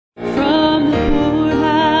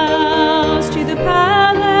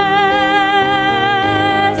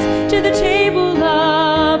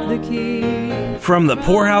From the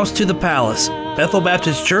poorhouse to the palace, Bethel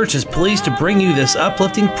Baptist Church is pleased to bring you this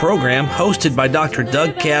uplifting program hosted by Dr.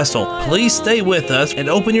 Doug Castle. Please stay with us and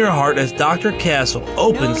open your heart as Dr. Castle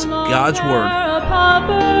opens God's Word.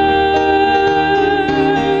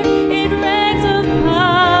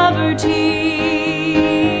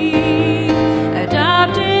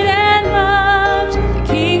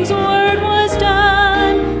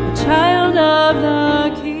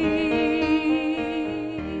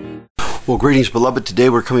 Well, greetings, beloved. Today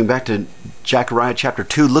we're coming back to Zechariah chapter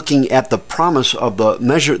 2, looking at the promise of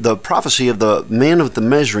the prophecy of the man with the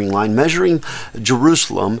measuring line, measuring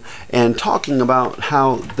Jerusalem, and talking about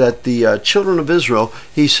how that the children of Israel,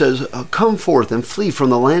 he says, come forth and flee from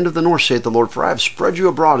the land of the north, saith the Lord, for I have spread you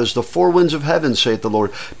abroad as the four winds of heaven, saith the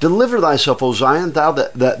Lord. Deliver thyself, O Zion, thou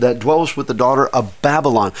that dwellest with the daughter of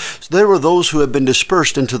Babylon. So there were those who had been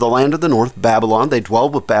dispersed into the land of the north, Babylon. They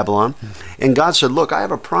dwelled with Babylon. And God said, look, I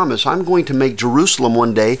have a promise. I'm going to make Jerusalem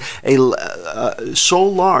one day so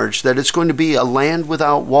large that it's going to be a land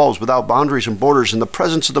without walls, without boundaries and borders, and the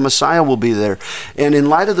presence of the Messiah will be there. And in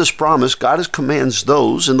light of this promise, God commands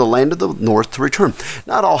those in the land of the north to return.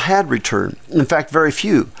 Not all had returned. In fact, very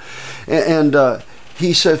few. And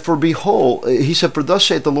he said, for behold, he said, for thus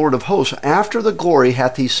saith the Lord of hosts, after the glory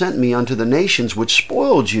hath he sent me unto the nations which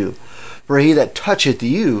spoiled you. For he that toucheth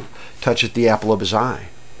you toucheth the apple of his eye.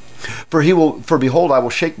 For behold, I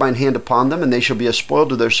will shake mine hand upon them, and they shall be a spoil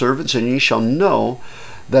to their servants, and ye shall know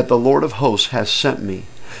that the Lord of hosts has sent me.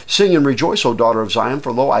 Sing and rejoice, O daughter of Zion,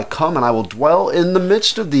 for lo, I come, and I will dwell in the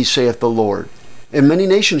midst of thee, saith the Lord. And many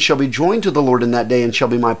nations shall be joined to the Lord in that day, and shall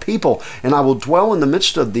be my people. And I will dwell in the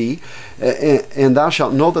midst of thee, and thou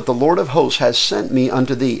shalt know that the Lord of hosts has sent me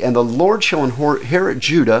unto thee. And the Lord shall inherit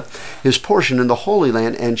Judah, his portion in the Holy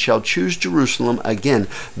Land, and shall choose Jerusalem again.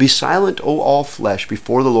 Be silent, O all flesh,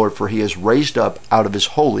 before the Lord, for he is raised up out of his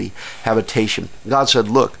holy habitation. God said,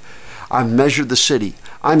 look, I've measured the city.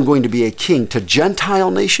 I'm going to be a king to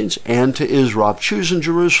Gentile nations and to Israel. I've chosen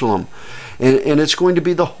Jerusalem. And it's going to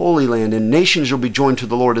be the Holy Land, and nations will be joined to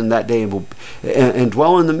the Lord in that day and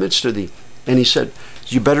dwell in the midst of thee. And he said,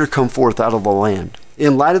 you better come forth out of the land.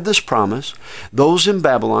 In light of this promise, those in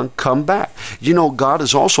Babylon come back. You know, God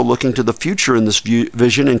is also looking to the future in this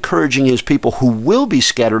vision, encouraging his people who will be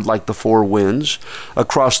scattered like the four winds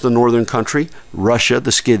across the northern country, Russia,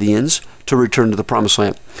 the Scythians, to return to the promised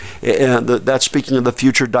land. And that's speaking of the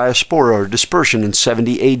future diaspora or dispersion in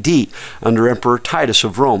 70 AD under Emperor Titus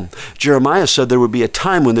of Rome. Jeremiah said there would be a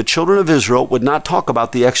time when the children of Israel would not talk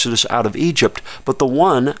about the exodus out of Egypt, but the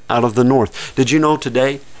one out of the north. Did you know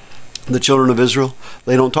today, the children of Israel,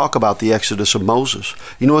 they don't talk about the exodus of Moses.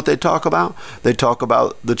 You know what they talk about? They talk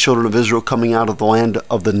about the children of Israel coming out of the land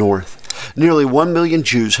of the north. Nearly 1 million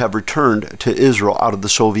Jews have returned to Israel out of the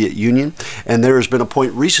Soviet Union, and there has been a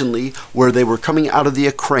point recently where they were coming out of the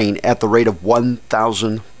Ukraine at the rate of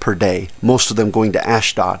 1,000 per day, most of them going to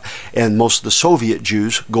Ashdod, and most of the Soviet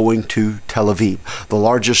Jews going to Tel Aviv, the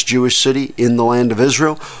largest Jewish city in the land of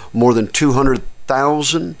Israel. More than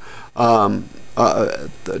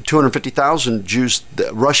 250,000 Jews,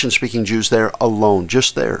 Russian-speaking Jews there alone,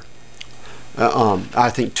 just there. I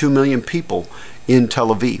think 2 million people in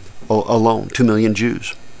Tel Aviv alone, 2 million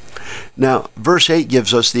Jews. Now, verse 8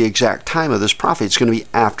 gives us the exact time of this prophet. It's going to be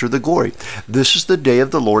after the glory. This is the day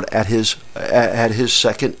of the Lord at his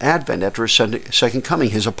second advent, after his second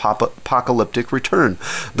coming, his apocalyptic return.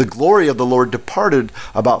 The glory of the Lord departed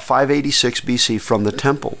about 586 BC from the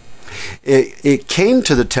temple. It came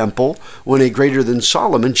to the temple when a greater than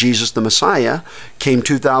Solomon, Jesus the Messiah, came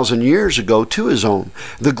 2,000 years ago to his own.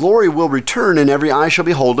 The glory will return, and every eye shall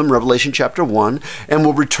behold him, Revelation chapter 1, and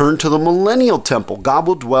will return to the millennial temple. God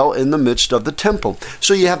will dwell in the midst of the temple.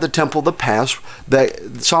 So you have the temple of the past,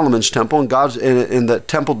 Solomon's temple, and the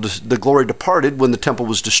temple, the glory departed when the temple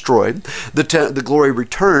was destroyed. The glory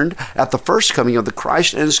returned at the first coming of the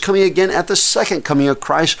Christ, and is coming again at the second coming of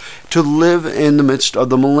Christ to live in the midst of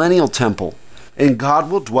the millennial temple. And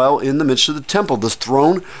God will dwell in the midst of the temple. The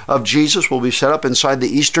throne of Jesus will be set up inside the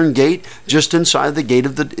eastern gate, just inside the gate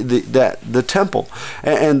of the temple.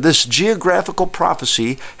 And this geographical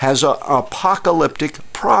prophecy has an apocalyptic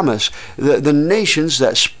promise. The nations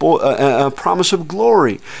that a promise of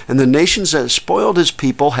glory. And the nations that spoiled his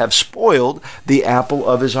people have spoiled the apple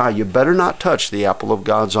of his eye. You better not touch the apple of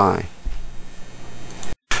God's eye.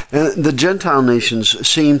 And the Gentile nations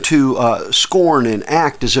seem to scorn and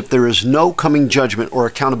act as if there is no coming judgment or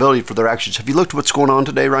accountability for their actions. Have you looked at what's going on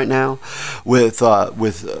today right now with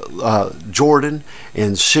Jordan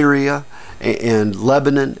and Syria and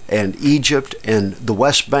Lebanon and Egypt and the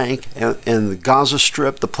West Bank and the Gaza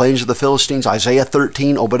Strip, the plains of the Philistines, Isaiah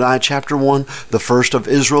 13, Obadiah chapter 1, the first of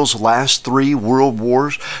Israel's last 3 world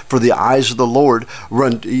wars. For the eyes of the Lord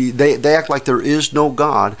they act like there is no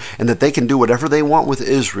God and that they can do whatever they want with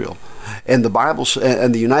Israel. And the Bible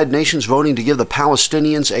and the United Nations voting to give the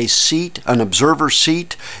Palestinians a seat, an observer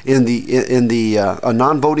seat in the a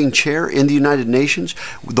non-voting chair in the United Nations.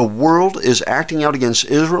 The world is acting out against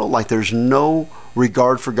Israel like there's no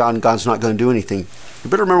regard for God, and God's not going to do anything. You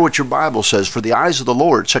better remember what your Bible says. For the eyes of the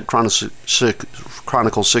Lord, 2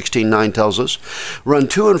 Chronicles 16:9 tells us, run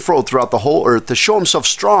to and fro throughout the whole earth to show himself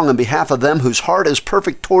strong on behalf of them whose heart is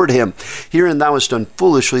perfect toward him. Herein thou hast done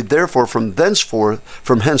foolishly, therefore from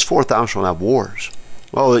henceforth thou shalt have wars.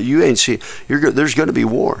 Well, you ain't see. There's going to be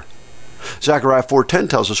war. Zechariah 4:10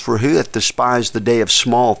 tells us, for who hath despised the day of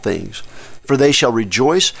small things? For they shall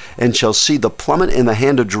rejoice and shall see the plummet in the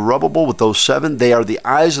hand of Zerubbabel with those 7. They are the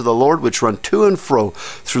eyes of the Lord which run to and fro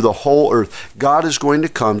through the whole earth. God is going to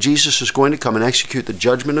come. Jesus is going to come and execute the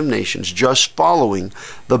judgment of nations just following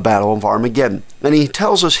the battle of Armageddon. And he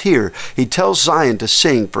tells us here, he tells Zion to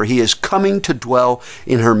sing, for he is coming to dwell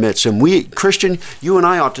in her midst. And we, Christian, you and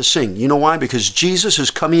I ought to sing. You know why? Because Jesus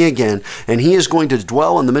is coming again, and he is going to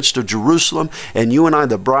dwell in the midst of Jerusalem, and you and I,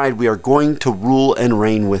 the bride, we are going to rule and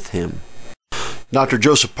reign with him. Dr.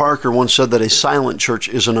 Joseph Parker once said that a silent church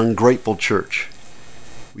is an ungrateful church.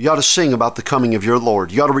 You ought to sing about the coming of your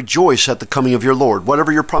Lord. You ought to rejoice at the coming of your Lord.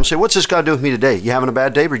 Whatever your problem, say, what's this got to do with me today? You having a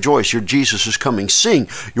bad day? Rejoice. Your Jesus is coming. Sing,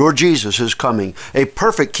 your Jesus is coming. A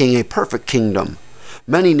perfect king, a perfect kingdom.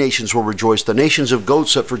 Many nations will rejoice. The nations of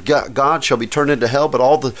goats that forget God shall be turned into hell, but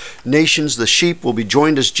all the nations, the sheep, will be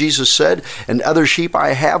joined, as Jesus said. And other sheep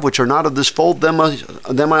I have, which are not of this fold, them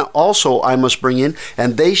also I must bring in,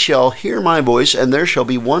 and they shall hear my voice, and there shall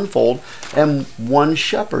be one fold and one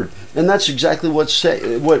shepherd. And that's exactly what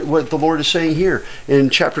the Lord is saying here in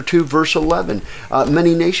chapter 2, verse 11.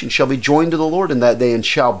 Many nations shall be joined to the Lord in that day, and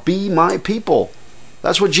shall be my people.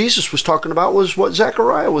 That's what Jesus was talking about, was what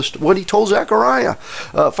he told Zechariah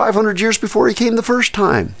 500 years before he came the first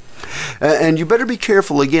time. And you better be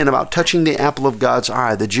careful again about touching the apple of God's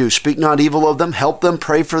eye, the Jews. Speak not evil of them, help them,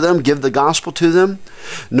 pray for them, give the gospel to them.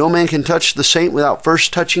 No man can touch the saint without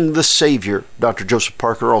first touching the Savior. Dr. Joseph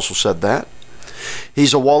Parker also said that.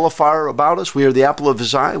 He's a wall of fire about us. We are the apple of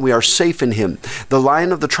his eye. We are safe in him. The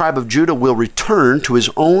Lion of the tribe of Judah will return to his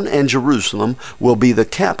own, and Jerusalem will be the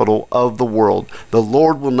capital of the world. The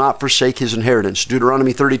Lord will not forsake his inheritance.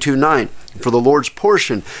 Deuteronomy 32:9. For the Lord's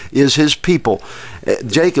portion is his people.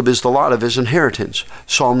 Jacob is the lot of his inheritance.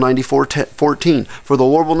 Psalm 94:14. For the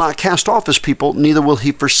Lord will not cast off his people, neither will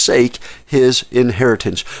he forsake his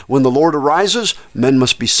inheritance. When the Lord arises, men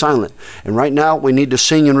must be silent. And right now we need to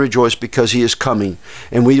sing and rejoice because he is coming.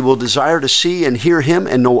 And we will desire to see and hear him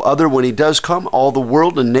and no other when he does come. All the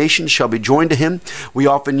world and nations shall be joined to him. We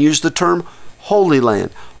often use the term Holy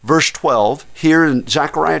Land. Verse 12 here in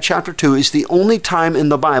Zechariah chapter 2 is the only time in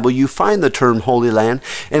the Bible you find the term Holy Land,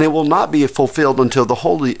 and it will not be fulfilled until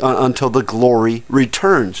the glory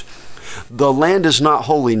returns. The land is not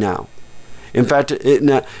holy now. In fact,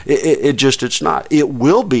 it's not. It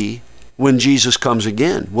will be when Jesus comes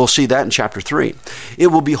again. We'll see that in chapter 3. It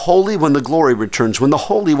will be holy when the glory returns, when the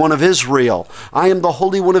Holy One of Israel. I am the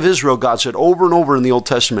Holy One of Israel, God said over and over in the Old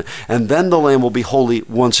Testament. And then the land will be holy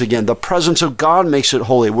once again. The presence of God makes it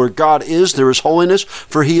holy. Where God is, there is holiness,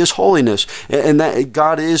 for he is holiness. And that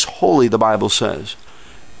God is holy, the Bible says.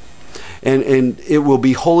 And it will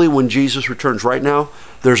be holy when Jesus returns. Right now,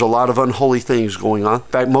 there's a lot of unholy things going on. In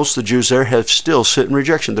fact, most of the Jews there have still sit in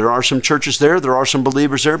rejection. There are some churches there are some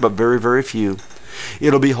believers there, but very, very few.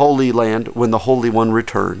 It'll be Holy Land when the Holy One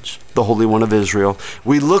returns, the Holy One of Israel.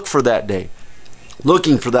 We look for that day,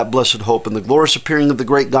 looking for that blessed hope and the glorious appearing of the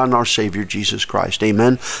great God and our Savior, Jesus Christ.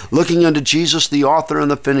 Amen. Looking unto Jesus, the author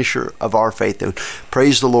and the finisher of our faith. And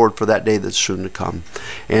praise the Lord for that day that's soon to come.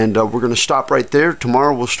 And we're going to stop right there.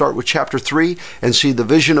 Tomorrow we'll start with chapter 3 and see the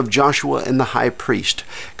vision of Joshua and the high priest.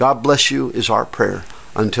 God bless you is our prayer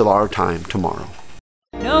until our time tomorrow.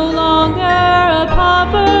 No longer a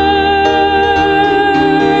pauper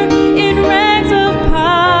in rags of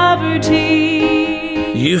poverty.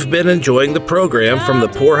 You've been enjoying the program From the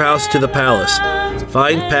Poorhouse to the Palace.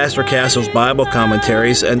 Find Pastor Castle's Bible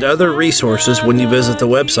commentaries and other resources when you visit the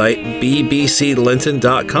website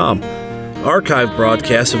bbclinton.com. Archive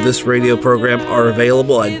broadcasts of this radio program are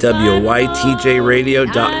available at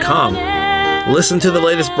WYTJradio.com. Listen to the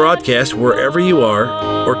latest broadcast wherever you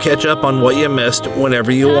are, or catch up on what you missed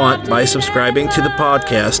whenever you want by subscribing to the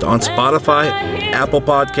podcast on Spotify, Apple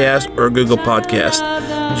Podcast, or Google Podcast.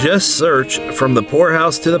 Just search From the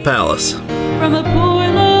Poorhouse to the Palace. from a poor